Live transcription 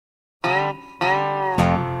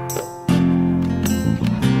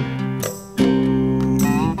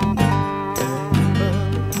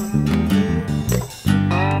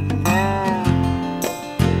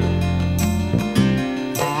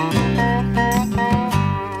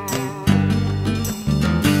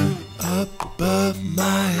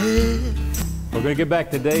We're going to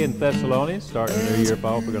get back today in Thessalonians, starting the new year,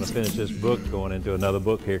 Paul. We're going to finish this book, going into another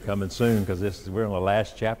book here coming soon, because we're in the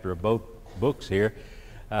last chapter of both books here.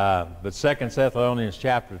 But 2 Thessalonians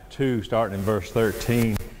chapter 2, starting in verse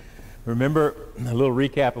 13. Remember, a little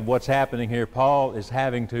recap of what's happening here. Paul is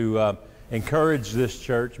having to encourage this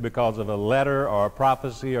church because of a letter or a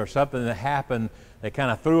prophecy or something that happened that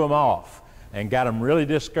kind of threw them off and got them really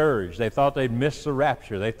discouraged. They thought they'd missed the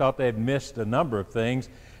rapture. They thought they'd missed a number of things,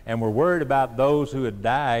 and were worried about those who had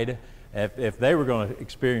died if they were going to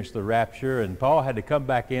experience the rapture. And Paul had to come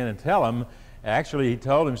back in and tell them. Actually, he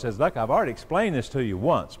told him, he says, look, I've already explained this to you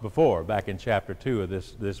once before, back in chapter 2 of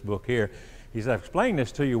this book here. He said, I've explained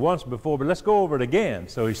this to you once before, but let's go over it again.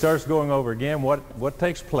 So he starts going over again what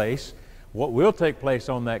takes place, what will take place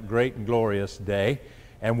on that great and glorious day.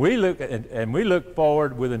 And we look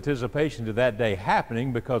forward with anticipation to that day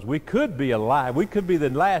happening, because we could be alive. We could be the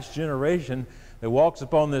last generation that walks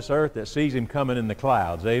upon this earth that sees him coming in the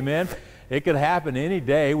clouds. Amen? It could happen any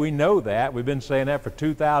day. We know that. We've been saying that for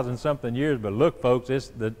 2,000 something years. But look, folks,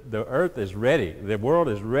 the earth is ready. The world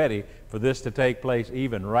is ready for this to take place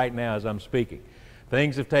even right now as I'm speaking.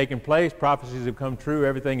 Things have taken place. Prophecies have come true.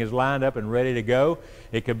 Everything is lined up and ready to go.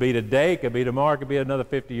 It could be today. It could be tomorrow. It could be another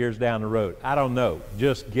 50 years down the road. I don't know.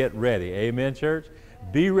 Just get ready. Amen, church?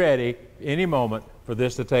 Be ready any moment for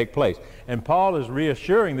this to take place. And Paul is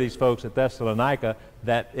reassuring these folks at Thessalonica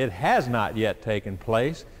that it has not yet taken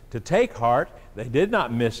place, to take heart. They did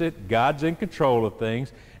not miss it. God's in control of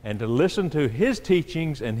things, and to listen to his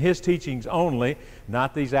teachings and his teachings only,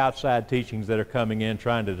 not these outside teachings that are coming in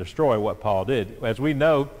trying to destroy what Paul did. As we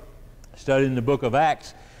know, studying the book of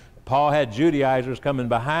Acts, Paul had Judaizers coming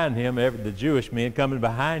behind him, the Jewish men coming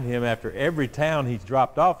behind him after every town he's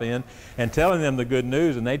dropped off in and telling them the good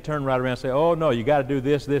news, and they turn right around and say, oh no, you got to do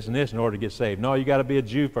this, this, and this in order to get saved. No, you got to be a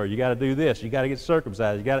Jew first. You got to do this. You got to get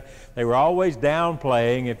circumcised. They were always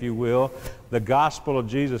downplaying, if you will, the gospel of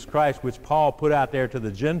Jesus Christ, which Paul put out there to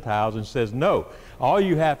the Gentiles, and says, no, all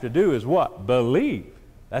you have to do is what? Believe.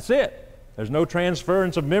 That's it. There's no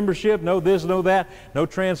transference of membership, no this, no that, no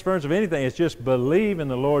transference of anything. It's just believe in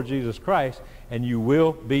the Lord Jesus Christ and you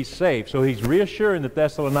will be saved. So he's reassuring the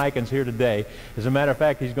Thessalonians here today. As a matter of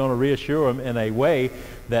fact, he's going to reassure them in a way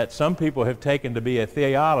that some people have taken to be a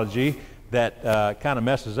theology that kind of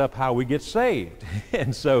messes up how we get saved.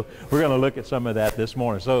 And so we're going to look at some of that this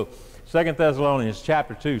morning. So 2 Thessalonians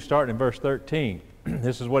chapter 2, starting in verse 13,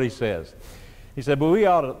 this is what he says. He said, but we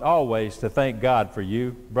ought always to thank God for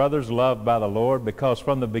you, brothers loved by the Lord, because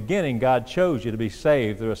from the beginning God chose you to be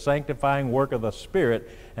saved through a sanctifying work of the Spirit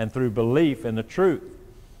and through belief in the truth.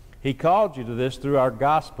 He called you to this through our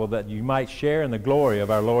gospel, that you might share in the glory of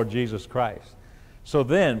our Lord Jesus Christ. So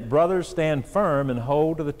then, brothers, stand firm and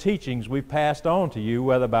hold to the teachings we passed on to you,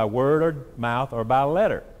 whether by word or mouth or by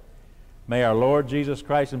letter. May our Lord Jesus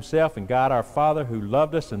Christ himself and God our Father, who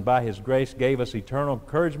loved us and by his grace gave us eternal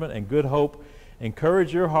encouragement and good hope,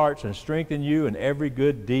 encourage your hearts and strengthen you in every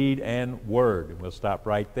good deed and word. And we'll stop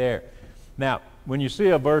right there. Now, when you see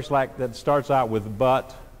a verse like that starts out with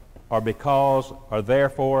but, or because, or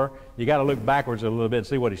therefore, you got to look backwards a little bit and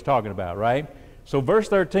see what he's talking about, right? So verse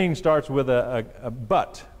 13 starts with a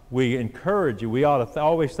but. We encourage you. We ought to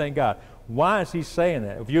always thank God. Why is he saying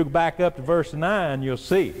that? If you back up to verse 9, you'll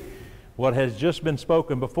see what has just been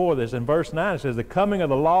spoken before this. In verse 9 it says, the coming of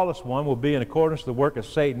the lawless one will be in accordance to the work of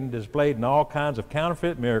Satan, displayed in all kinds of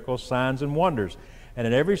counterfeit miracles, signs, and wonders, and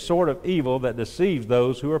in every sort of evil that deceives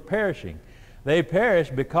those who are perishing. They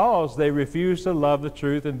perish because they refuse to love the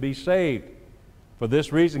truth and be saved. For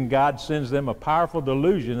this reason God sends them a powerful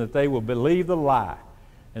delusion, that they will believe the lie,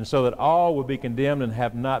 and so that all will be condemned and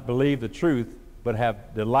have not believed the truth, but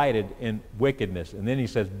have delighted in wickedness. And then he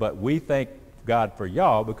says, but we thank God for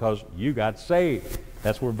y'all because you got saved.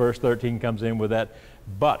 That's where verse 13 comes in with that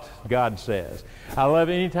but, God says. I love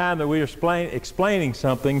any time that we are explaining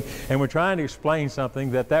something and we're trying to explain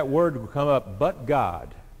something, that word will come up, but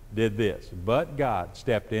God did this. But God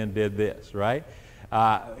stepped in, did this, right?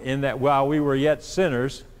 In that while we were yet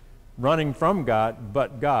sinners, running from God,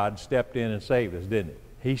 but God stepped in and saved us, didn't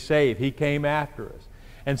he? He saved. He came after us.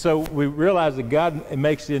 And so we realize that God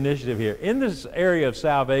makes the initiative here. In this area of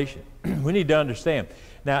salvation, we need to understand.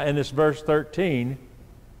 Now, in this verse 13,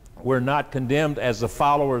 we're not condemned as the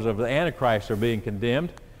followers of the Antichrist are being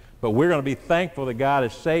condemned, but we're going to be thankful that God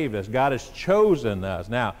has saved us. God has chosen us.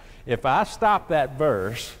 Now, if I stop that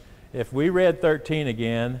verse, if we read 13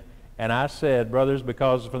 again, and I said, brothers,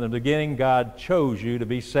 because from the beginning God chose you to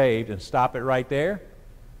be saved, and stop it right there,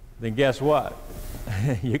 then guess what?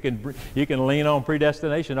 you can lean on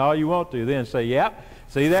predestination all you want to then say, yep,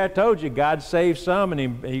 see there, I told you, God saved some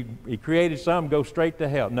and he created some go straight to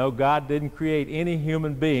hell. No, God didn't create any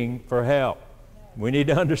human being for hell. We need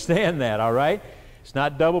to understand that, all right? It's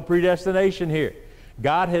not double predestination here.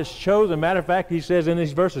 God has chosen, matter of fact, he says in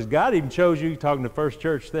these verses, God even chose you, talking to First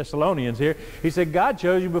Church Thessalonians here, he said, God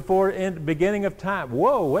chose you before in the beginning of time.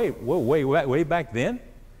 Whoa, way back then?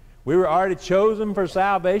 We were already chosen for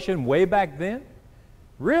salvation way back then?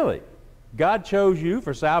 Really? God chose you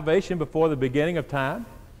for salvation before the beginning of time?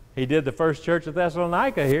 He did the First Church of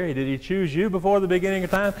Thessalonica here. Did he choose you before the beginning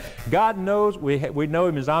of time? God knows, we know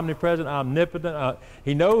him as omnipresent, omnipotent.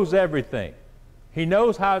 He knows everything. He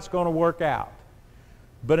knows how it's going to work out.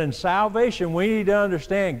 But in salvation, we need to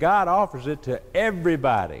understand God offers it to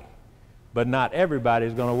everybody. But not everybody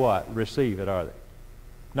is going to what? Receive it, are they?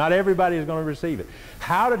 Not everybody is going to receive it.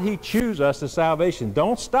 How did he choose us to salvation?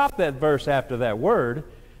 Don't stop that verse after that word.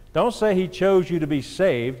 Don't say he chose you to be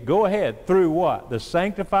saved. Go ahead. Through what? The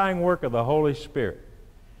sanctifying work of the Holy Spirit.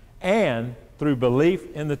 And through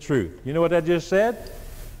belief in the truth. You know what that just said?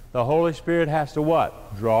 The Holy Spirit has to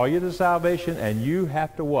what? Draw you to salvation, and you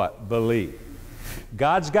have to what? Believe.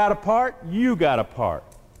 God's got a part, you got a part.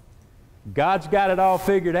 God's got it all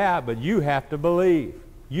figured out, but you have to believe.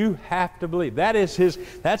 You have to believe. That's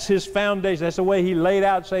his foundation. That's the way he laid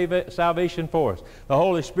out salvation for us. The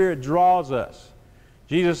Holy Spirit draws us.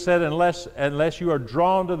 Jesus said, unless you are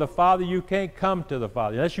drawn to the Father, you can't come to the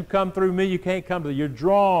Father. Unless you come through me, you can't come to the You're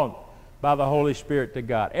drawn by the Holy Spirit to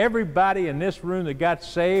God. Everybody in this room that got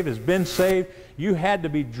saved, has been saved, you had to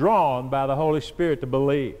be drawn by the Holy Spirit to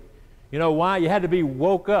believe. You know why? You had to be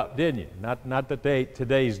woke up, didn't you? Not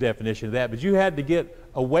today's definition of that, but you had to get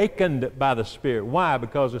awakened by the Spirit. Why?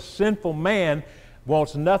 Because a sinful man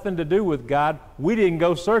wants nothing to do with God. We didn't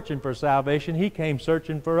go searching for salvation. He came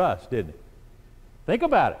searching for us, didn't he? Think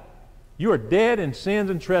about it. You are dead in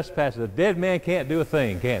sins and trespasses. A dead man can't do a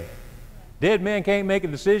thing, can he? Dead man can't make a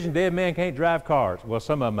decision. Dead man can't drive cars. Well,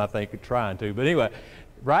 some of them I think are trying to, but anyway,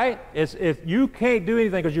 right? If you can't do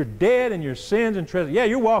anything because you're dead in your sins and trespasses. Yeah,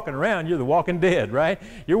 you're walking around. You're the walking dead, right?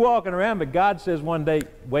 You're walking around, but God says one day,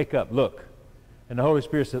 wake up, look. And the Holy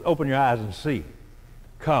Spirit says, open your eyes and see.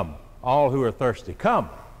 Come, all who are thirsty. Come,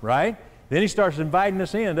 right? Then he starts inviting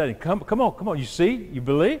us in, doesn't he? Come on. You see? You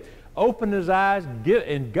believe? Open his eyes,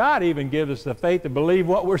 and God even gives us the faith to believe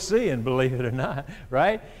what we're seeing, believe it or not,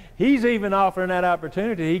 right? He's even offering that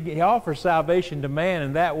opportunity. He offers salvation to man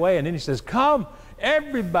in that way, and then he says, come,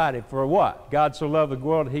 everybody, for what? God so loved the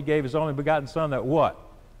world that he gave his only begotten Son, that what?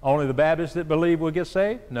 Only the Baptists that believe will get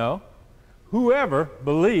saved? No. Whoever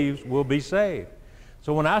believes will be saved.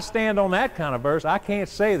 So when I stand on that kind of verse, I can't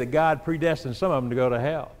say that God predestined some of them to go to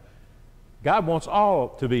hell. God wants all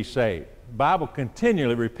to be saved. The Bible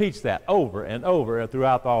continually repeats that over and over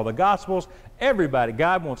throughout all the Gospels. Everybody,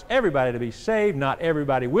 God wants everybody to be saved. Not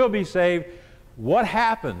everybody will be saved. What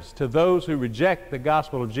happens to those who reject the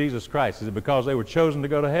gospel of Jesus Christ? Is it because they were chosen to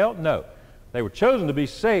go to hell? No. They were chosen to be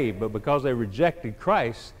saved, but because they rejected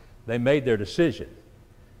Christ, they made their decision.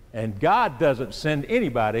 And God doesn't send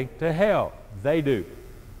anybody to hell. They do.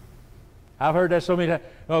 I've heard that so many times.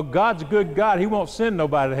 Oh, God's a good God. He won't send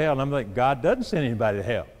nobody to hell. And I'm like, God doesn't send anybody to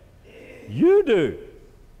hell. You do.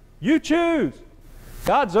 You choose.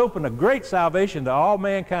 God's opened a great salvation to all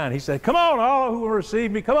mankind. He said, come on, all who will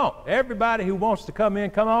receive me, come on. Everybody who wants to come in,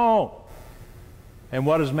 come on. And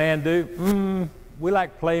what does man do? We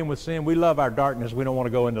like playing with sin. We love our darkness. We don't want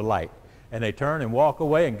to go into light. And they turn and walk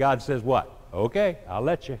away, and God says what? Okay, I'll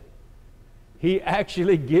let you. He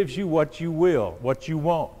actually gives you what you will, what you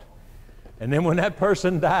want. And then when that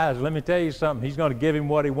person dies, let me tell you something, he's going to give him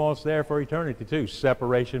what he wants there for eternity too,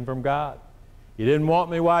 separation from God. You didn't want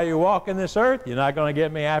me while you walk in this earth, you're not going to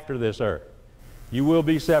get me after this earth. You will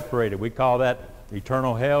be separated. We call that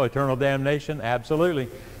eternal hell, eternal damnation. Absolutely.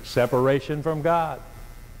 Separation from God.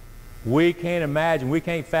 We can't imagine, we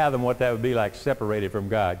can't fathom what that would be like, separated from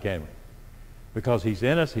God, can we? Because he's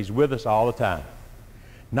in us, he's with us all the time.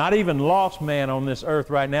 Not even lost man on this earth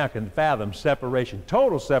right now can fathom separation,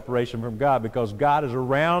 total separation from God, because God is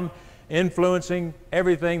around influencing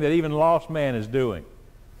everything that even lost man is doing.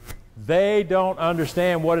 They don't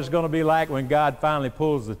understand what it's going to be like when God finally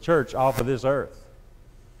pulls the church off of this earth.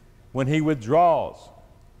 When he withdraws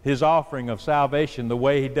his offering of salvation the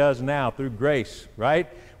way he does now through grace, right?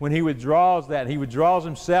 When he withdraws that, he withdraws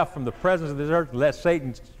himself from the presence of this earth, let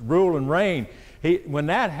Satan rule and reign. When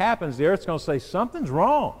that happens, the earth's going to say, something's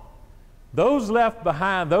wrong. Those left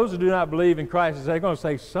behind, those who do not believe in Christ, they're going to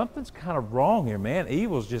say, something's kind of wrong here, man.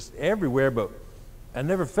 Evil's just everywhere, but I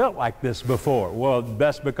never felt like this before. Well,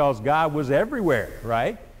 that's because God was everywhere,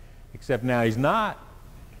 right? Except now he's not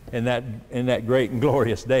in that great and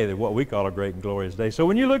glorious day, that what we call a great and glorious day. So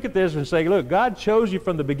when you look at this and say, look, God chose you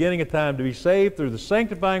from the beginning of time to be saved through the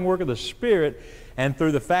sanctifying work of the Spirit and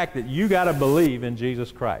through the fact that you got to believe in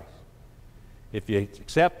Jesus Christ. If you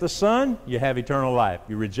accept the Son, you have eternal life.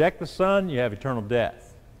 You reject the Son, you have eternal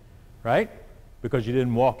death. Right? Because you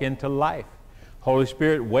didn't walk into life. Holy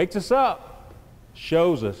Spirit wakes us up,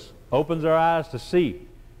 shows us, opens our eyes to see,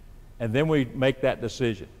 and then we make that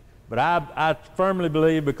decision. But I firmly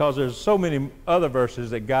believe, because there's so many other verses,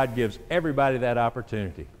 that God gives everybody that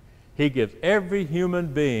opportunity. He gives every human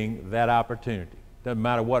being that opportunity. Doesn't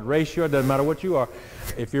matter what race you are, doesn't matter what you are.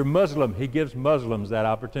 If you're Muslim, he gives Muslims that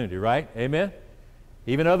opportunity, right? Amen?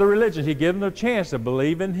 Even other religions, he gives them a chance to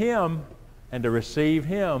believe in him and to receive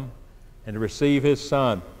him and to receive his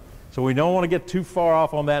Son. So we don't want to get too far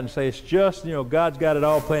off on that and say it's just, God's got it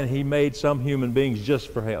all planned. He made some human beings just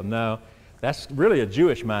for hell. No, that's really a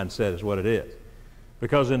Jewish mindset is what it is.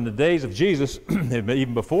 Because in the days of Jesus,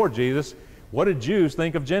 even before Jesus, what did Jews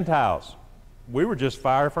think of Gentiles? We were just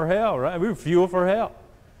fire for hell, right? We were fuel for hell.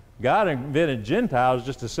 God invented Gentiles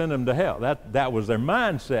just to send them to hell. That was their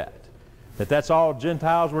mindset, that's all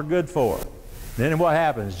Gentiles were good for. Then what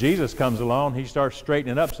happens? Jesus comes along, he starts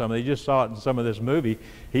straightening up some of it. You just saw it in some of this movie.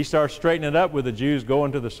 He starts straightening it up with the Jews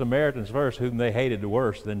going to the Samaritans first, whom they hated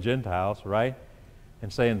worse than Gentiles, right?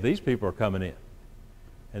 And saying, these people are coming in.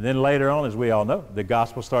 And then later on, as we all know, the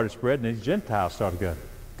gospel started spreading and these Gentiles started going.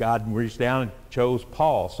 God reached down and chose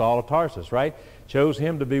Paul, Saul of Tarsus, right? Chose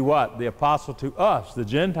him to be what? The apostle to us, the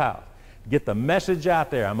Gentiles. Get the message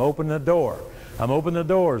out there. I'm opening the door. I'm opening the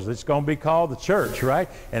doors. It's going to be called the church, right?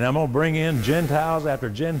 And I'm going to bring in Gentiles after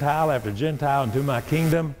Gentile after Gentile into my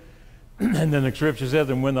kingdom. And then the scripture says,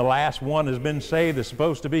 and when the last one has been saved, is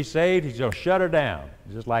supposed to be saved, he's going to shut her down,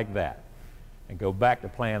 just like that, and go back to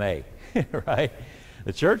plan A, right?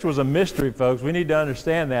 The church was a mystery, folks. We need to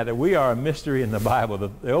understand that we are a mystery in the Bible.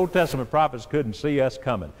 The Old Testament prophets couldn't see us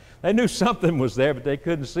coming. They knew something was there, but they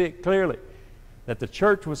couldn't see it clearly, that the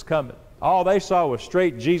church was coming. All they saw was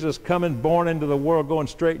straight Jesus coming, born into the world, going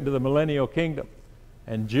straight into the millennial kingdom,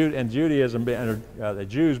 and Judaism, the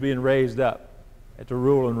Jews being raised up to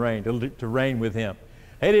rule and reign, to reign with him.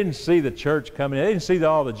 They didn't see the church coming. They didn't see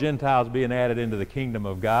all the Gentiles being added into the kingdom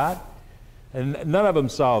of God. And none of them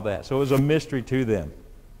saw that, so it was a mystery to them.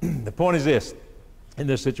 The point is this, in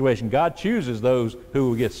this situation, God chooses those who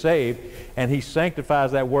will get saved, and he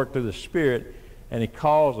sanctifies that work through the Spirit, and he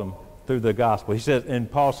calls them through the gospel. He says,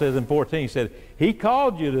 and Paul says in 14, he said, he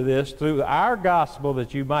called you to this through our gospel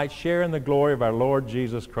that you might share in the glory of our Lord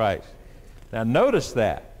Jesus Christ. Now notice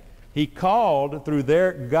that. He called through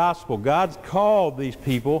their gospel. God's called these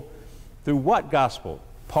people through what gospel?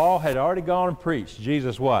 Paul had already gone and preached.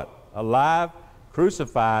 Jesus what? Alive,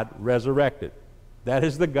 crucified, resurrected. That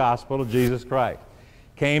is the gospel of Jesus Christ.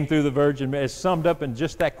 Came through the Virgin Mary. It's summed up in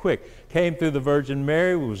just that quick. Came through the Virgin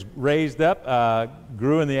Mary, was raised up,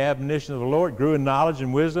 grew in the admonition of the Lord, grew in knowledge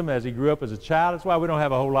and wisdom as he grew up as a child. That's why we don't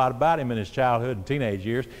have a whole lot about him in his childhood and teenage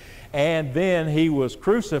years. And then he was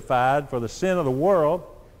crucified for the sin of the world,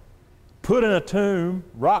 put in a tomb,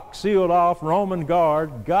 rock sealed off, Roman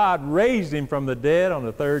guard. God raised him from the dead on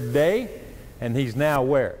the third day, and he's now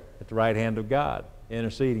where? At the right hand of God,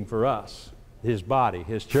 interceding for us, his body,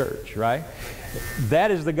 his church, right?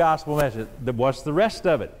 That is the gospel message. What's the rest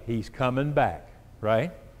of it? He's coming back,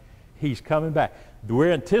 right? He's coming back.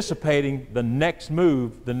 We're anticipating the next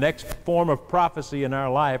move, the next form of prophecy in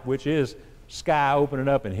our life, which is sky opening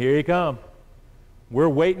up, and here he comes. We're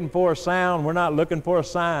waiting for a sound. We're not looking for a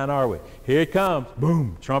sign, are we? Here he comes.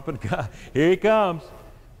 Boom, trumpet God. Here he comes.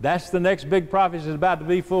 That's the next big prophecy that's about to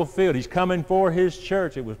be fulfilled. He's coming for his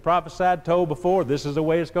church. It was prophesied, told before. This is the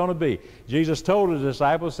way it's going to be. Jesus told his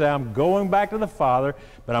disciples, say, I'm going back to the Father,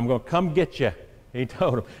 but I'm going to come get you. He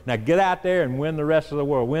told them, now get out there and win the rest of the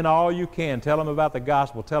world. Win all you can. Tell them about the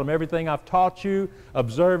gospel. Tell them everything I've taught you.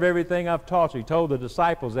 Observe everything I've taught you. He told the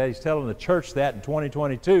disciples that. He's telling the church that in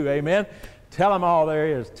 2022. Amen. Tell them all there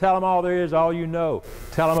is. Tell them all there is, all you know.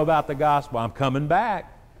 Tell them about the gospel. I'm coming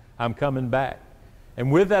back. I'm coming back. And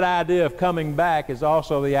with that idea of coming back is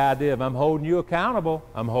also the idea of I'm holding you accountable.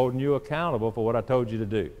 I'm holding you accountable for what I told you to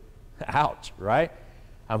do. Ouch, right?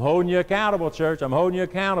 I'm holding you accountable, church. I'm holding you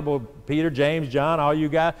accountable, Peter, James, John, all you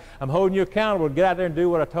guys. I'm holding you accountable to get out there and do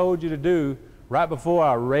what I told you to do right before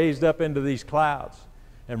I raised up into these clouds.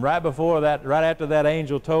 And right before that, right after that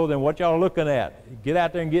angel told them, what y'all looking at? Get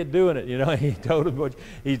out there and get doing it. You know, he told them,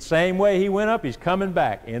 the same way he went up, he's coming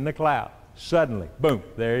back in the cloud. Suddenly, boom,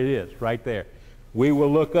 there it is, right there. We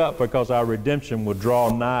will look up because our redemption will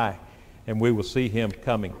draw nigh, and we will see him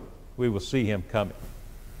coming. We will see him coming.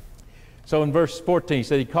 So in verse 14, he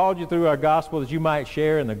said, he called you through our gospel that you might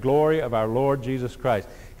share in the glory of our Lord Jesus Christ.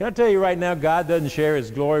 Can I tell you right now, God doesn't share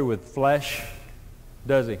his glory with flesh,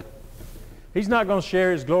 does he? He's not going to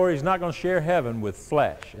share his glory. He's not going to share heaven with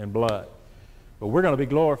flesh and blood. But we're going to be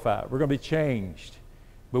glorified. We're going to be changed.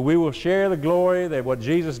 But we will share the glory that what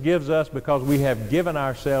Jesus gives us because we have given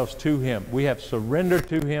ourselves to him. We have surrendered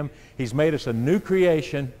to him. He's made us a new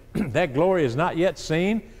creation. That glory is not yet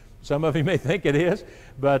seen. Some of you may think it is,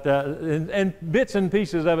 but and bits and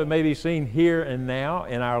pieces of it may be seen here and now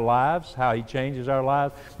in our lives, how he changes our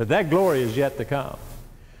lives. But that glory is yet to come.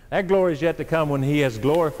 That glory is yet to come when he has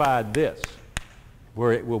glorified this,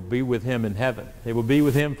 where it will be with him in heaven. It will be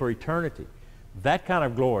with him for eternity. That kind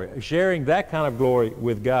of glory, sharing that kind of glory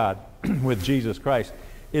with God, with Jesus Christ,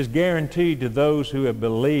 is guaranteed to those who have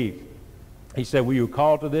believed. He said, we were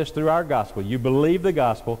called to this through our gospel. You believe the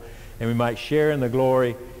gospel, and we might share in the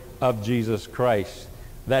glory of Jesus Christ.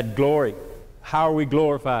 That glory, how are we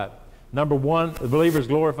glorified? Number one, the believer is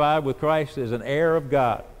glorified with Christ as an heir of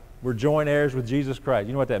God. We're joint heirs with Jesus Christ.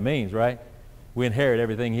 You know what that means, right? We inherit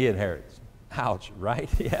everything he inherits. Ouch, right?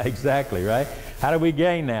 Yeah, exactly, right? How do we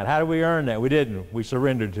gain that? How do we earn that? We didn't. We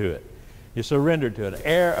surrendered to it. You surrendered to it.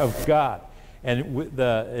 Heir of God. And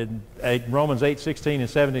in Romans 8:16 and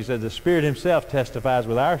 17 says, the Spirit himself testifies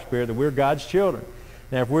with our spirit that we're God's children.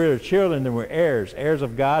 Now, if we're children, then we're heirs, heirs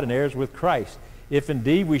of God and heirs with Christ. If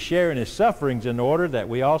indeed we share in his sufferings, in order that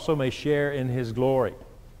we also may share in his glory.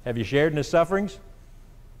 Have you shared in his sufferings?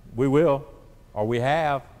 We will, or we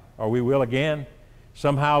have, or we will again.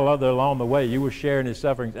 Somehow or other along the way, you will share in his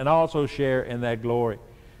sufferings and also share in that glory.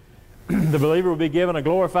 The believer will be given a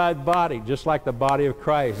glorified body, just like the body of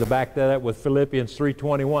Christ. To back that up with Philippians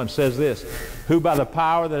 3:21 says this, who by the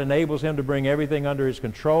power that enables him to bring everything under his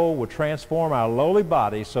control will transform our lowly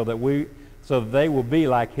bodies so that they will be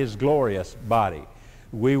like his glorious body.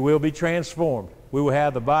 We will be transformed. We will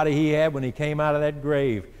have the body he had when he came out of that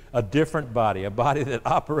grave. A different body, a body that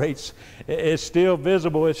operates, is still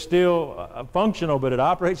visible, it's still functional, but it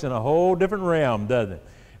operates in a whole different realm, doesn't it?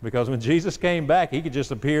 Because when Jesus came back, he could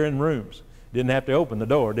just appear in rooms. Didn't have to open the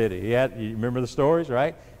door, did he? You remember the stories,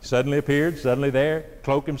 right? Suddenly appeared, suddenly there,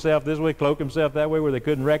 cloak himself this way, cloak himself that way, where they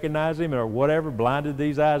couldn't recognize him or whatever, blinded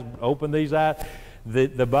these eyes, opened these eyes.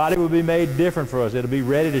 The body will be made different for us. It'll be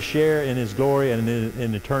ready to share in his glory and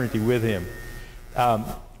in eternity with him.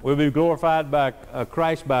 We'll be glorified by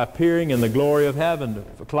Christ by appearing in the glory of heaven.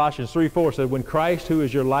 Colossians 3:4 said, when Christ, who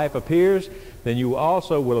is your life, appears, then you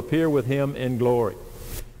also will appear with him in glory.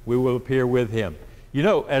 We will appear with him. You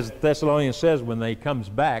know, as Thessalonians says, when he comes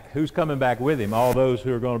back, who's coming back with him? All those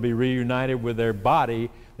who are going to be reunited with their body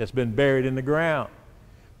that's been buried in the ground.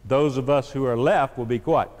 Those of us who are left will be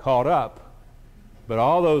what? Caught up. But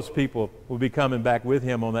all those people will be coming back with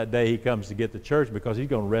him on that day he comes to get the church, because he's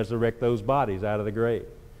going to resurrect those bodies out of the grave.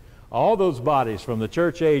 All those bodies from the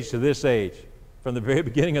church age to this age, from the very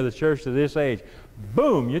beginning of the church to this age,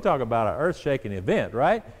 boom, you talk about an earth-shaking event,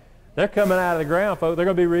 right? They're coming out of the ground, folks. They're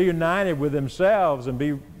going to be reunited with themselves and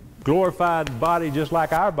be glorified body just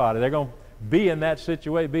like our body. They're going to be in that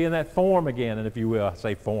situation, be in that form again. And if you will, I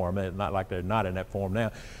say form, it's not like they're not in that form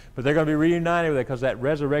now. But they're going to be reunited with it because that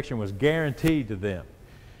resurrection was guaranteed to them.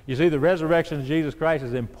 You see, the resurrection of Jesus Christ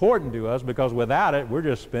is important to us because without it, we're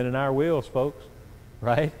just spinning our wheels, folks,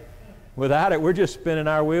 right? Without it, we're just spinning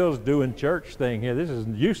our wheels doing church thing here. This is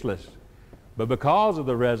useless. But because of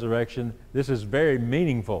the resurrection, this is very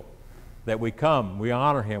meaningful. That we come, we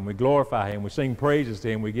honor him, we glorify him, we sing praises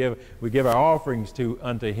to him, we give our offerings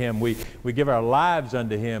unto him, we give our lives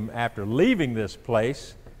unto him after leaving this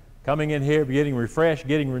place, coming in here, getting refreshed,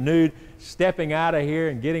 getting renewed, stepping out of here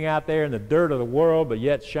and getting out there in the dirt of the world, but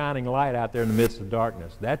yet shining light out there in the midst of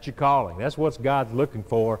darkness. That's your calling. That's what God's looking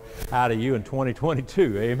for out of you in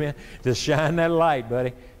 2022. Amen. Just shine that light,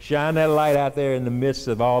 buddy. Shine that light out there in the midst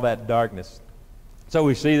of all that darkness. So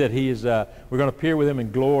we see that we're going to appear with him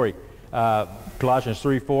in glory. Colossians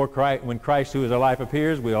 3:4, when Christ, who is our life,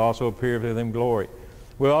 appears, we also appear with him in glory.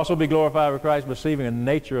 We'll also be glorified with Christ, receiving a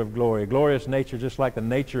nature of glory, a glorious nature just like the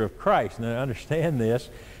nature of Christ. Now understand this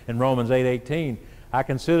in Romans 8:18. I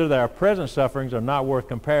consider that our present sufferings are not worth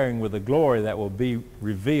comparing with the glory that will be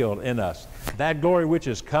revealed in us. That glory which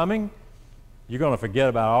is coming, you're going to forget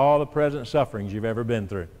about all the present sufferings you've ever been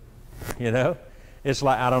through. You know? It's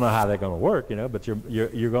like, I don't know how they're going to work, you know, but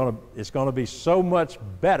it's going to be so much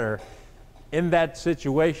better in that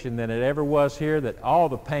situation than it ever was here, that all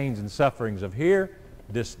the pains and sufferings of here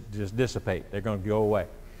just dissipate. They're going to go away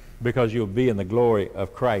because you'll be in the glory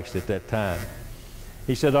of Christ at that time.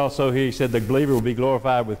 He said also here, he said the believer will be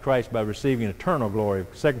glorified with Christ by receiving eternal glory.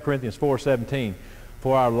 2 Corinthians 4:17,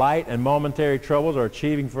 For our light and momentary troubles are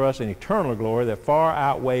achieving for us an eternal glory that far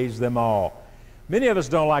outweighs them all. Many of us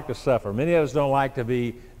don't like to suffer. Many of us don't like to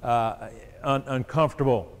be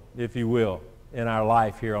uncomfortable, if you will, in our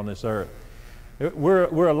life here on this earth.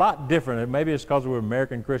 We're a lot different. Maybe it's because we're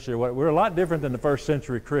American Christians. We're a lot different than the first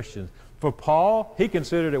century Christians. For Paul, he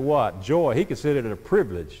considered it what? Joy. He considered it a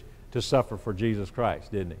privilege to suffer for Jesus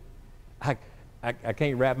Christ, didn't he? I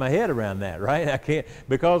can't wrap my head around that, right? I can't,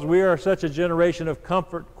 because we are such a generation of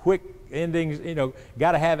comfort, quick endings, you know,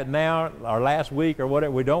 got to have it now, or last week, or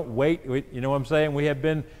whatever. We don't wait, you know what I'm saying? We have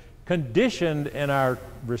been conditioned in our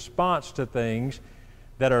response to things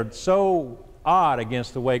that are so odd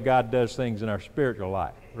against the way God does things in our spiritual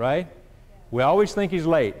life, right? We always think He's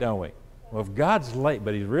late, don't we? Well, if God's late,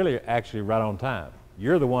 but He's really actually right on time.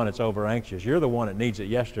 You're the one that's over anxious. You're the one that needs it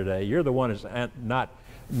yesterday. You're the one that's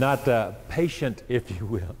not patient, if you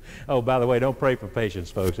will. Oh, by the way, don't pray for patience,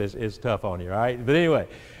 folks. It's tough on you, all right? But anyway,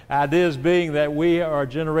 ideas being that we are a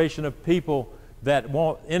generation of people that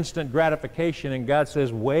want instant gratification, and God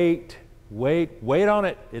says, wait on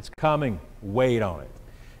it. It's coming. Wait on it.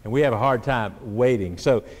 And we have a hard time waiting.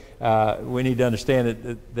 So we need to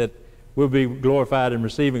understand that we'll be glorified in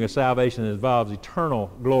receiving a salvation that involves eternal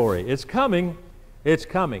glory. It's coming. It's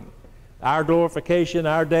coming. Our glorification,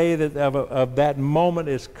 our day of that moment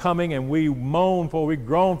is coming, and we moan for, we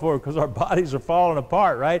groan for it because our bodies are falling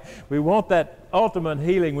apart, right? We want that ultimate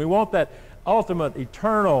healing. We want that ultimate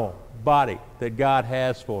eternal body that God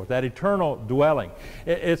has for us, that eternal dwelling.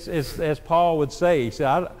 It's as Paul would say, he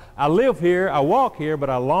said, I live here, I walk here,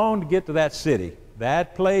 but I long to get to that city,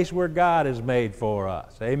 that place where God has made for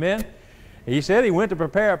us. Amen? He said He went to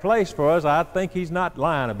prepare a place for us. I think He's not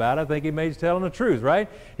lying about it. I think He's telling the truth, right?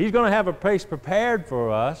 He's going to have a place prepared for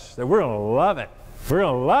us that we're going to love it. We're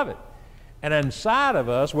going to love it. And inside of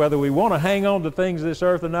us, whether we want to hang on to things of this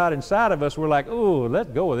earth or not, inside of us, we're like, ooh, let's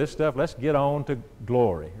go with this stuff. Let's get on to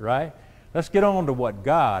glory, right? Let's get on to what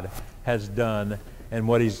God has done and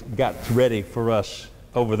what He's got ready for us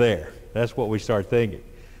over there. That's what we start thinking.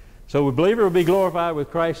 So the believer will be glorified with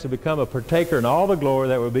Christ to become a partaker in all the glory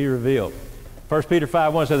that will be revealed. 1 Peter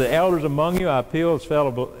 5:1 says, the elders among you, I appeal as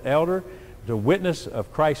fellow elder, to witness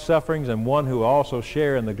of Christ's sufferings and one who also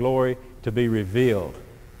share in the glory to be revealed.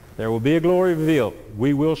 There will be a glory revealed.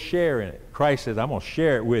 We will share in it. Christ says, I'm going to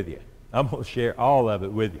share it with you. I'm going to share all of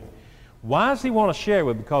it with you. Why does He want to share it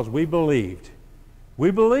with you? Because we believed.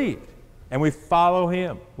 We believed. And we follow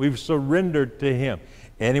Him. We've surrendered to Him.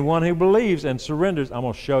 Anyone who believes and surrenders, I'm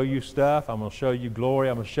going to show you stuff. I'm going to show you glory.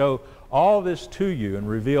 I'm going to show all this to you and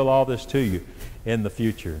reveal all this to you in the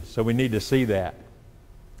future. So we need to see that.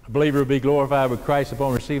 A believer will be glorified with Christ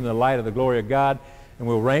upon receiving the light of the glory of God, and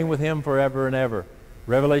will reign with Him forever and ever.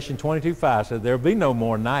 Revelation 22:5 says, there will be no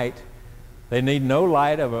more night. They need no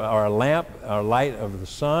light or a lamp or light of the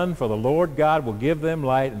sun, for the Lord God will give them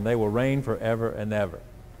light, and they will reign forever and ever.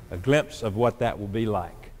 A glimpse of what that will be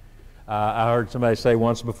like. I heard somebody say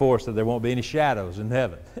once before, said there won't be any shadows in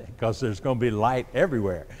heaven because there's going to be light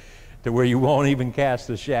everywhere to where you won't even cast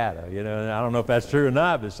a shadow. You know, and I don't know if that's true or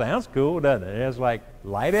not, but it sounds cool, doesn't it? It's like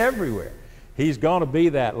light everywhere. He's going to be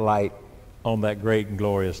that light on that great and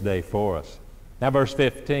glorious day for us. Now verse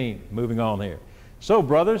 15, moving on here. So,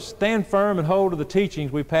 brothers, stand firm and hold to the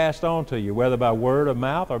teachings we passed on to you, whether by word of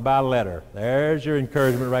mouth or by letter. There's your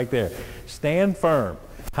encouragement right there. Stand firm.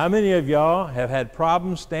 How many of y'all have had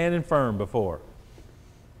problems standing firm before?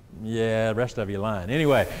 Yeah, the rest of you lying.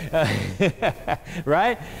 Anyway,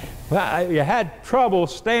 right? Well, you had trouble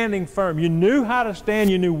standing firm. You knew how to stand.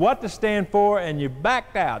 You knew what to stand for, and you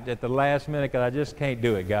backed out at the last minute because I just can't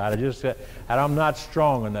do it, God. I'm not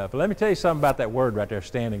strong enough. But let me tell you something about that word right there,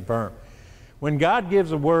 standing firm. When God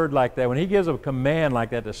gives a word like that, when He gives a command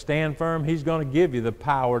like that to stand firm, He's going to give you the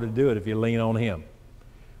power to do it if you lean on Him.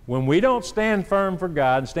 When we don't stand firm for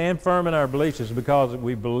God and stand firm in our beliefs, it's because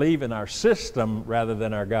we believe in our system rather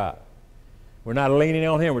than our God. We're not leaning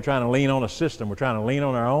on Him. We're trying to lean on a system. We're trying to lean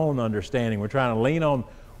on our own understanding. We're trying to lean on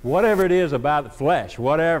whatever it is about the flesh,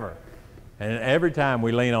 whatever. And every time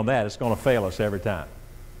we lean on that, it's going to fail us every time.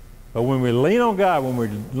 But when we lean on God, when we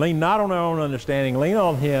lean not on our own understanding, lean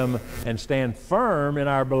on Him and stand firm in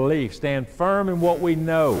our belief, stand firm in what we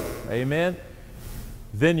know, amen,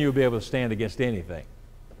 then you'll be able to stand against anything.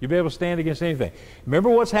 You'll be able to stand against anything. Remember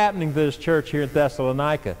what's happening to this church here in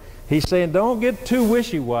Thessalonica. He's saying, don't get too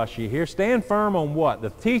wishy-washy here. Stand firm on what? The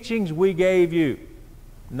teachings we gave you.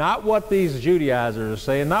 Not what these Judaizers are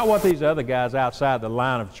saying, not what these other guys outside the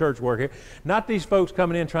line of church work here, not these folks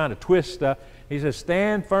coming in trying to twist stuff. He says,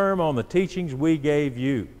 stand firm on the teachings we gave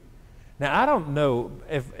you. Now, I don't know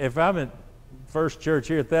if I'm First Church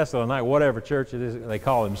here at Thessalonians, whatever church it is they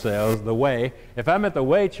call themselves, the Way. If I'm at the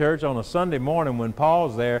Way Church on a Sunday morning when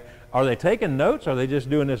Paul's there, are they taking notes or are they just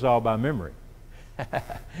doing this all by memory?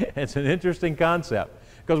 It's an interesting concept.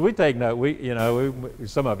 Because we take notes,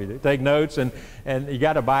 some of you do, take notes, and you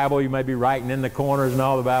got a Bible, you may be writing in the corners and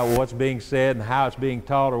all about what's being said and how it's being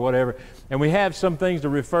taught or whatever. And we have some things to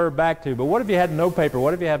refer back to. But what if you had no paper?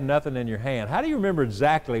 What if you have nothing in your hand? How do you remember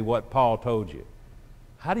exactly what Paul told you?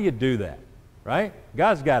 How do you do that? Right?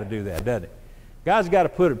 God's got to do that, doesn't he? God's got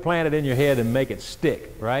to plant it in your head and make it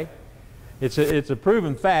stick, right? It's a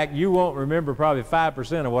proven fact. You won't remember probably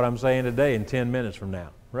 5% of what I'm saying today in 10 minutes from now,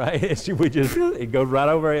 right? It goes right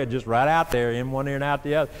over, just right out there, in one ear and out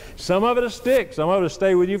the other. Some of it will stick. Some of it will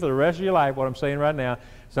stay with you for the rest of your life, what I'm saying right now.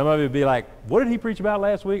 Some of you will be like, what did he preach about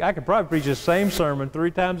last week? I could probably preach the same sermon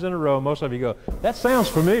 3 times in a row. Most of you go, that sounds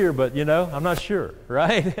familiar, but I'm not sure,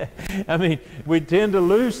 right? I mean, we tend to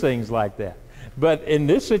lose things like that. But in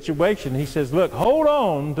this situation, he says, look, hold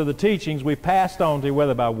on to the teachings we passed on to you,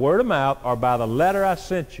 whether by word of mouth or by the letter I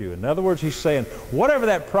sent you. In other words, he's saying, whatever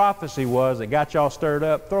that prophecy was that got y'all stirred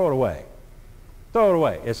up, throw it away. Throw it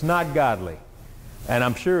away. It's not godly. And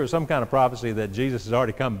I'm sure it's some kind of prophecy that Jesus has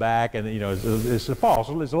already come back and, it's false.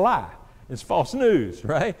 It's a lie. It's false news,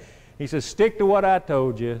 right? He says, stick to what I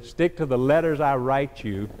told you. Stick to the letters I write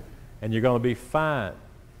you, and you're going to be fine.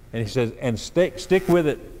 And he says, and stick with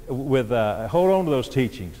it. Hold on to those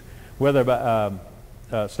teachings, whether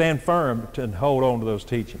stand firm and hold on to those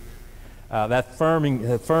teachings. That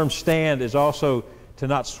firm stand is also to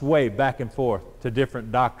not sway back and forth to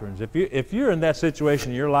different doctrines. If you're in that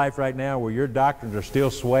situation in your life right now where your doctrines are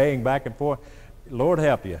still swaying back and forth, Lord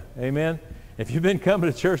help you. Amen. If you've been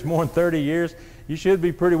coming to church more than 30 years, you should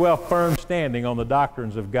be pretty well firm standing on the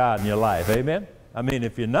doctrines of God in your life. Amen. I mean,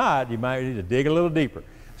 if you're not, you might need to dig a little deeper.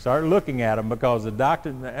 Start looking at them, because the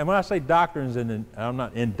doctrine, and when I say doctrines, and I'm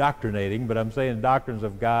not indoctrinating, but I'm saying doctrines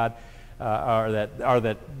of God are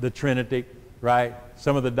that the Trinity, right?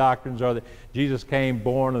 Some of the doctrines are that Jesus came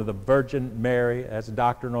born of the Virgin Mary. That's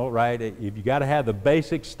doctrinal, right? If you got to have the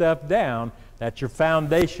basic stuff down, that's your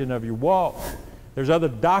foundation of your walk. There's other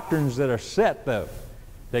doctrines that are set, though,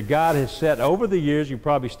 that God has set over the years. You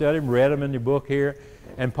probably studied them, read them in your book here.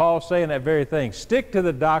 And Paul's saying that very thing. Stick to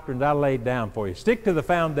the doctrines I laid down for you. Stick to the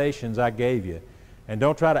foundations I gave you. And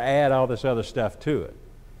don't try to add all this other stuff to it.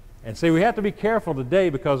 And see, we have to be careful today,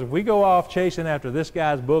 because if we go off chasing after this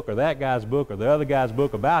guy's book or that guy's book or the other guy's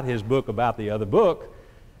book about his book about the other book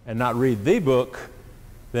and not read the book,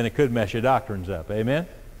 then it could mess your doctrines up. Amen?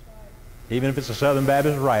 Even if it's a Southern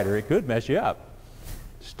Baptist writer, it could mess you up.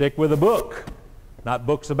 Stick with the book. Not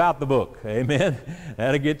books about the book. Amen?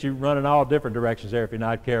 That'll get you running all different directions there if you're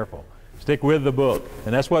not careful. Stick with the book.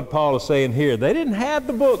 And that's what Paul is saying here. They didn't have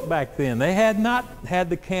the book back then. They had not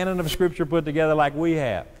had the canon of Scripture put together like we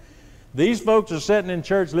have. These folks are sitting in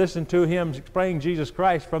church listening to him explain Jesus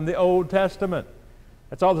Christ from the Old Testament.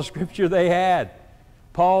 That's all the Scripture they had.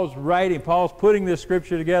 Paul's putting this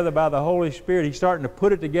Scripture together by the Holy Spirit. He's starting to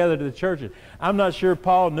put it together to the churches. I'm not sure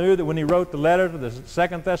Paul knew that when he wrote the letter to the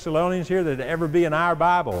 2 Thessalonians here that it'd ever be in our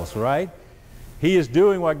Bibles, right? He is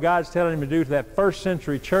doing what God's telling him to do to that first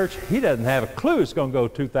century church. He doesn't have a clue it's going to go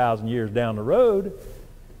 2,000 years down the road,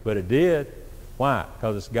 but it did. Why?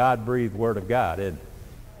 Because it's God-breathed Word of God, isn't it?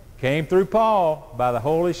 Came through Paul by the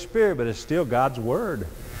Holy Spirit, but it's still God's Word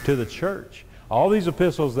to the church. All these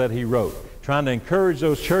epistles that he wrote, trying to encourage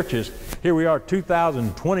those churches. Here we are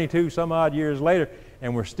 2022 some odd years later,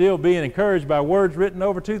 and we're still being encouraged by words written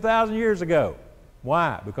over 2,000 years ago.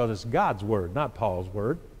 Why? Because it's God's Word, not Paul's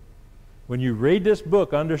Word. When you read this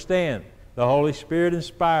book, understand the Holy Spirit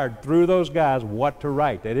inspired through those guys what to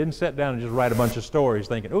write. They didn't sit down and just write a bunch of stories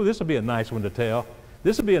thinking, oh, this will be a nice one to tell.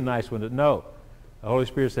 This will be a nice one to... No. The Holy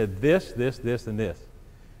Spirit said this, this, this, and this.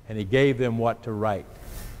 And he gave them what to write.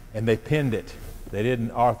 And they penned it. They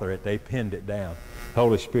didn't author it. They penned it down. The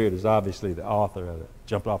Holy Spirit is obviously the author of it.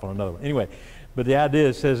 Jumped off on another one. Anyway, but the idea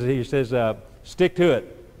is, he says, stick to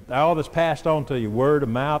it. All that's passed on to you, word of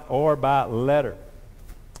mouth or by letter.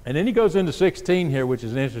 And then he goes into 16 here, which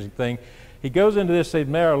is an interesting thing. He goes into this,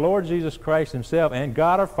 saying, may our Lord Jesus Christ himself and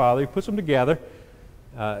God our Father, he puts them together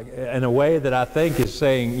in a way that I think is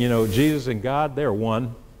saying, Jesus and God, they're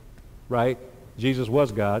one, right? Jesus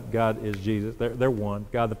was God. God is Jesus. They're one.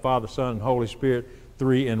 God the Father, Son, and Holy Spirit,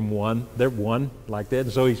 3 in 1. They're one like that.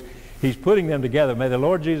 And so he's putting them together. May the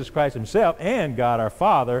Lord Jesus Christ himself and God our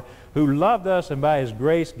Father, who loved us and by his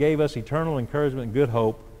grace gave us eternal encouragement and good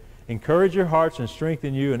hope, encourage your hearts and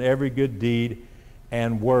strengthen you in every good deed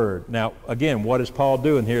and word. Now, again, what is Paul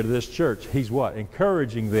doing here to this church? He's what?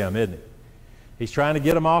 Encouraging them, isn't he? He's trying to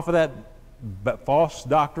get them off of false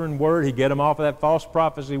doctrine word. He'd get them off of that false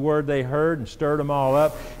prophecy word they heard and stirred them all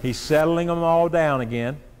up. He's settling them all down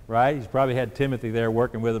again, right? He's probably had Timothy there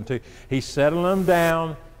working with them too. He's settling them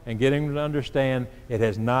down and getting them to understand it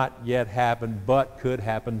has not yet happened, but could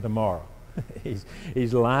happen tomorrow.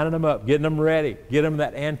 He's lining them up, getting them ready, getting them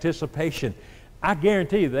that anticipation. I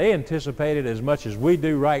guarantee you they anticipated as much as we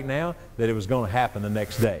do right now that it was going to happen the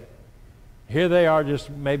next day. Here they are just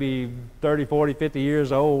maybe 30, 40, 50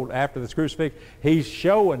 years old after the crucifixion. He's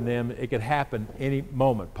showing them it could happen any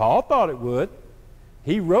moment. Paul thought it would.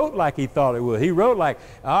 He wrote like he thought it would. He wrote like,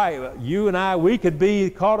 all right, you and I, we could be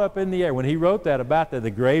caught up in the air. When he wrote that about that, the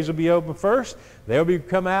graves will be open first, they'll be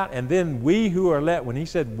come out, and then we who are left, when he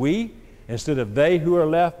said we, instead of they who are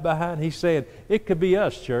left behind, he said, it could be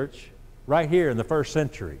us, church, right here in the first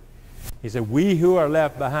century. He said, we who are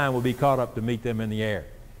left behind will be caught up to meet them in the air.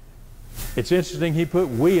 It's interesting he put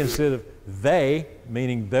we instead of they,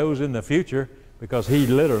 meaning those in the future, because he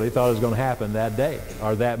literally thought it was going to happen that day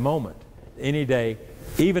or that moment, any day,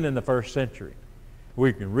 even in the first century.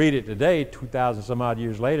 We can read it today, 2,000 some odd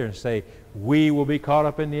years later, and say, we will be caught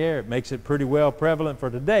up in the air. It makes it pretty well prevalent for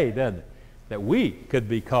today, doesn't it? That we could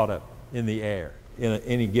be caught up in the air in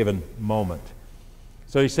any given moment.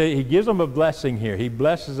 So he gives them a blessing here. He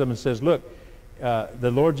blesses them and says, look,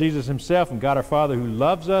 the Lord Jesus himself and God our Father, who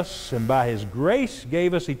loves us and by his grace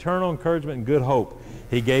gave us eternal encouragement and good hope.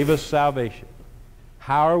 He gave us salvation.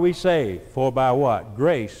 How are we saved? For by what?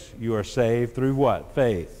 Grace you are saved through what?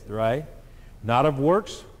 Faith, right? Not of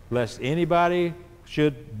works, lest anybody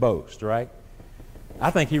should boast, right? I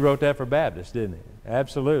think he wrote that for Baptists, didn't he?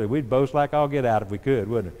 Absolutely. We'd boast like all get out if we could,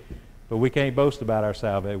 wouldn't it? But we can't boast about our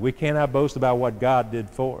salvation. We cannot boast about what God did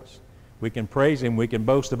for us. We can praise him, we can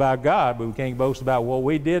boast about God, but we can't boast about what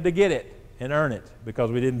we did to get it and earn it,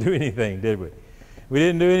 because we didn't do anything, did we? We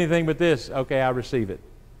didn't do anything but this. Okay, I receive it.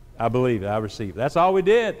 I believe it. I receive it. That's all we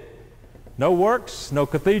did. No works, no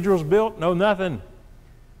cathedrals built, no nothing.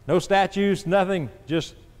 No statues, nothing.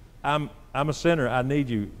 Just, I'm a sinner. I need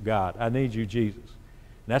you, God. I need you, Jesus.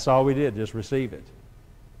 And that's all we did, just receive it.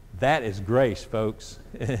 That is grace, folks.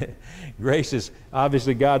 Grace is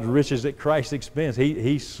obviously God's riches at Christ's expense.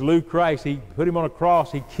 He slew Christ. He put him on a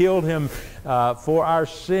cross. He killed him for our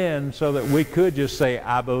sin so that we could just say,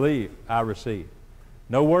 I believe, I receive.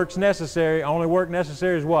 No works necessary. Only work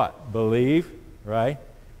necessary is what? Believe, right?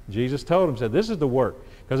 Jesus told him, said, this is the work.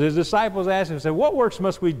 Because his disciples asked him, said, what works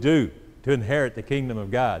must we do to inherit the kingdom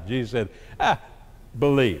of God? Jesus said,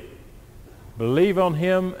 believe. Believe on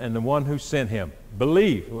him and the one who sent him.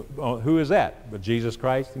 Believe. Who is that? But Jesus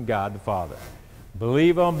Christ and God the Father.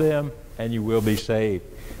 Believe on them and you will be saved.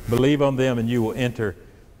 Believe on them and you will enter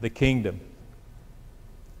the kingdom.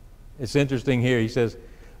 It's interesting here. He says,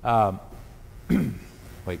 wait,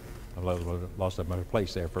 I lost my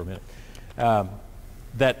place there for a minute.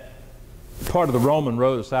 That part of the Roman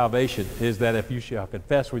road of salvation is that if you shall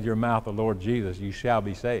confess with your mouth the Lord Jesus, you shall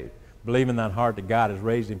be saved. Believe in thine heart that God has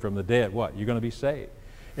raised him from the dead. What? You're going to be saved.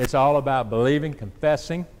 It's all about believing,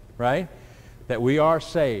 confessing, right? That we are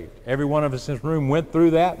saved. Every one of us in this room went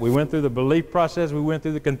through that. We went through the belief process. We went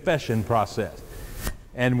through the confession process.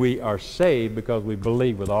 And we are saved because we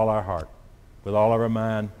believe with all our heart, with all of our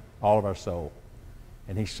mind, all of our soul.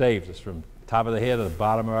 And he saves us from the top of the head to the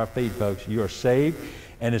bottom of our feet, folks. You are saved.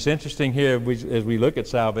 And it's interesting here, as we look at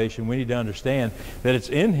salvation, we need to understand that it's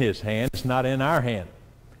in his hand. It's not in our hand.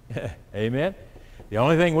 Amen? The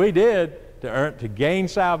only thing we did to gain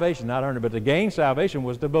salvation, not earn it, but to gain salvation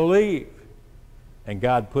was to believe. And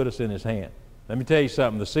God put us in his hand. Let me tell you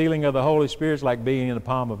something. The sealing of the Holy Spirit is like being in the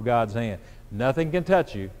palm of God's hand. Nothing can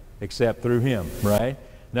touch you except through him, right?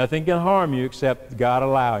 Nothing can harm you except God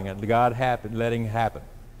allowing it, God letting it happen.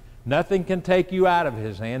 Nothing can take you out of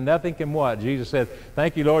his hand. Nothing can what? Jesus said,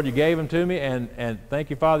 thank you, Lord, you gave them to me, and thank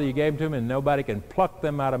you, Father, you gave them to me, and nobody can pluck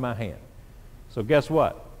them out of my hand. So guess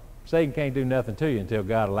what? Satan can't do nothing to you until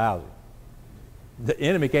God allows it. The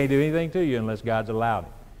enemy can't do anything to you unless God's allowed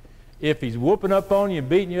it. If he's whooping up on you and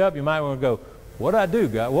beating you up, you might want to go, what do I do,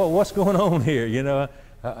 God? What's going on here? You know,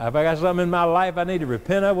 have I got something in my life I need to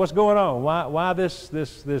repent of? What's going on? Why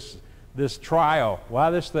this trial?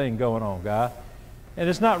 Why this thing going on, God? And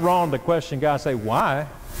it's not wrong to question God and say, why?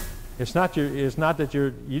 It's not that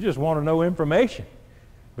you just want to know information.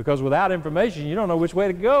 Because without information, you don't know which way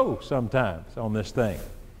to go sometimes on this thing.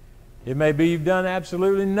 It may be you've done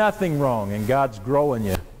absolutely nothing wrong, and God's growing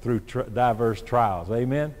you through diverse trials.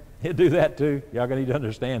 Amen? He'll do that too. Y'all going to need to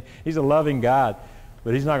understand. He's a loving God,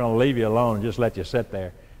 but he's not going to leave you alone and just let you sit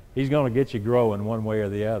there. He's going to get you growing one way or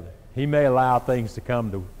the other. He may allow things to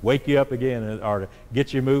come to wake you up again or to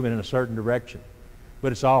get you moving in a certain direction.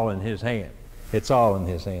 But it's all in his hand. It's all in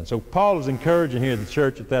his hands. So Paul is encouraging here the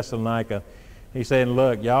church at Thessalonica. He's saying,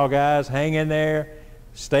 look, y'all guys, hang in there.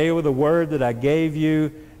 Stay with the word that I gave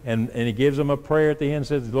you. And he gives them a prayer at the end.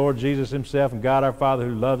 Says, the Lord Jesus himself and God our Father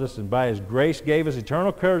who loves us and by his grace gave us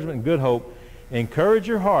eternal encouragement and good hope. Encourage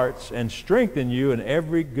your hearts and strengthen you in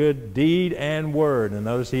every good deed and word. And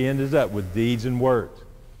notice he ends up with deeds and words.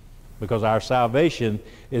 Because our salvation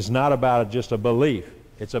is not about just a belief.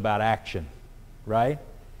 It's about action. Right?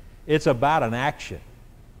 It's about an action.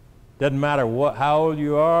 Doesn't matter how old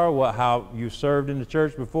you are, how you served in the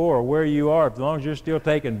church before, or where you are. As long as you're still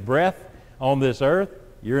taking breath on this earth,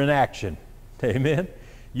 you're in action. Amen?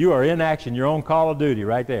 You are in action. You're on call of duty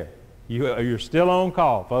right there. You're still on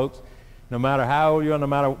call, folks. No matter how old you are, no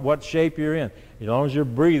matter what shape you're in. As long as you're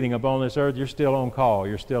breathing upon this earth, you're still on call.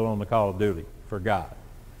 You're still on the call of duty for God.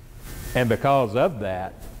 And because of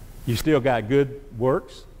that, you still got good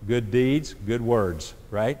works, good deeds, good words,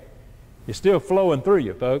 right? It's still flowing through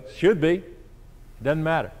you, folks. Should be. It doesn't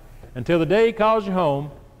matter. Until the day he calls you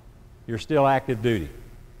home, you're still active duty.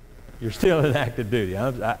 You're still in active duty.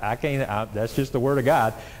 I can't, that's just the word of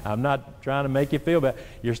God. I'm not trying to make you feel bad.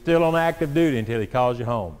 You're still on active duty until he calls you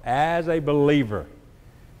home as a believer.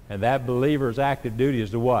 And that believer's active duty is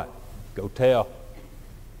to what? Go tell.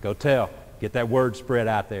 Go tell. Get that word spread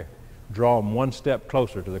out there. Draw them one step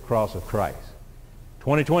closer to the cross of Christ.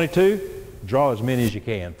 2022, draw as many as you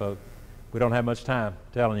can, folks. We don't have much time,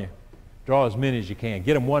 I'm telling you. Draw as many as you can.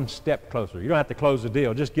 Get them one step closer. You don't have to close the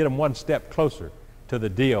deal. Just get them one step closer to the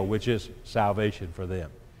deal, which is salvation for them.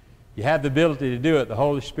 You have the ability to do it. The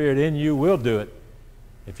Holy Spirit in you will do it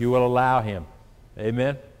if you will allow him.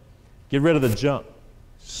 Amen? Get rid of the junk.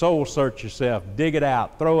 Soul search yourself. Dig it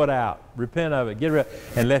out. Throw it out. Repent of it. Get rid of it.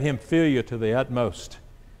 And let him fill you to the utmost.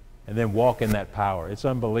 And then walk in that power. It's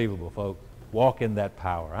unbelievable, folks. Walk in that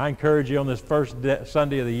power. I encourage you on this first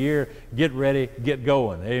Sunday of the year, get ready, get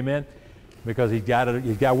going. Amen? Because he's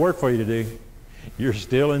got work for you to do. You're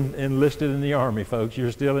still enlisted in the army, folks.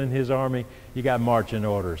 You're still in his army. You got marching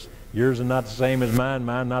orders. Yours are not the same as mine.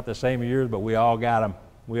 Mine not the same as yours, but we all got them.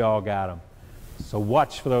 We all got them. So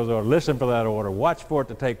watch for those orders. Listen for that order. Watch for it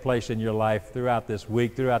to take place in your life throughout this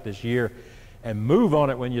week, throughout this year, and move on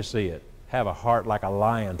it when you see it. Have a heart like a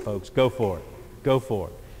lion, folks. Go for it. Go for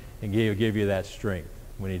it. And he'll give you that strength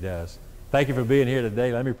when he does. Thank you for being here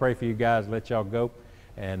today. Let me pray for you guys, let y'all go.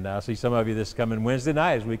 And I'll see some of you this coming Wednesday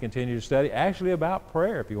night as we continue to study, actually about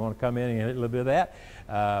prayer, if you want to come in and get a little bit of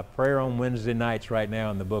that. Prayer on Wednesday nights right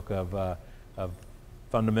now in the book of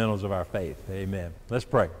Fundamentals of Our Faith. Amen. Let's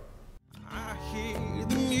pray. I hear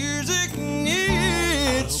the music,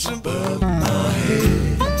 it's